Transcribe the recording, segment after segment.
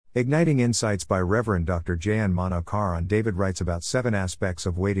Igniting Insights by Reverend Dr. J.N. Manokar. David writes about 7 aspects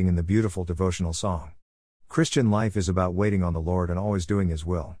of waiting in the beautiful devotional song. Christian life is about waiting on the Lord and always doing His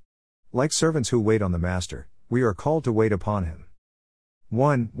will. Like servants who wait on the Master, we are called to wait upon Him.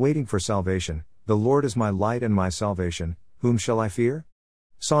 1. Waiting for salvation. The Lord is my light and my salvation, whom shall I fear?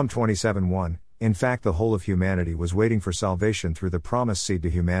 Psalm 27:1. In fact, the whole of humanity was waiting for salvation through the promised seed to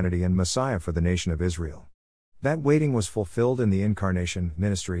humanity and Messiah for the nation of Israel. That waiting was fulfilled in the incarnation,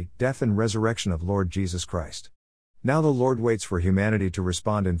 ministry, death and resurrection of Lord Jesus Christ. Now the Lord waits for humanity to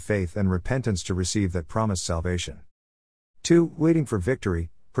respond in faith and repentance to receive that promised salvation. 2. Waiting for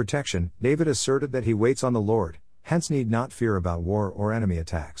victory, protection. David asserted that he waits on the Lord, hence need not fear about war or enemy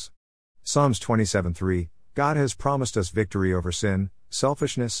attacks. Psalms 27:3. God has promised us victory over sin,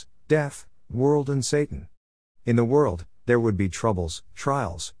 selfishness, death, world and Satan. In the world, there would be troubles,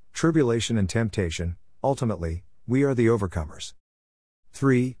 trials, tribulation and temptation. Ultimately, we are the overcomers.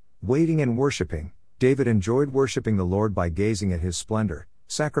 3. Waiting and worshiping. David enjoyed worshiping the Lord by gazing at His splendor,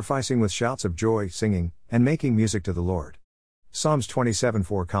 sacrificing with shouts of joy, singing, and making music to the Lord. Psalms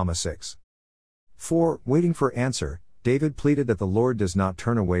 27:4-6. 4. Waiting for answer. David pleaded that the Lord does not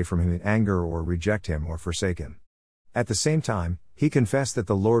turn away from him in anger or reject him or forsake him. At the same time, he confessed that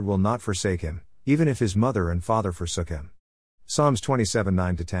the Lord will not forsake him, even if his mother and father forsook him. Psalms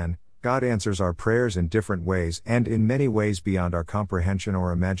 27:9-10. God answers our prayers in different ways and in many ways beyond our comprehension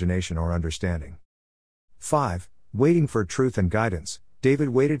or imagination or understanding. 5. Waiting for truth and guidance. David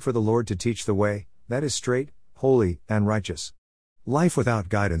waited for the Lord to teach the way, that is straight, holy, and righteous. Life without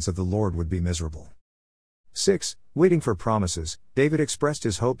guidance of the Lord would be miserable. 6. Waiting for promises. David expressed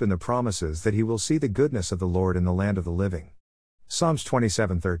his hope in the promises that he will see the goodness of the Lord in the land of the living. Psalms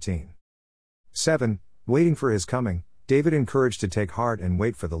 27:13. 7. Waiting for His coming. David encouraged to take heart and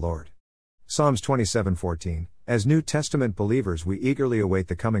wait for the Lord. Psalms 27:14. As New Testament believers we eagerly await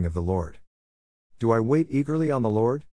the coming of the Lord. Do I wait eagerly on the Lord?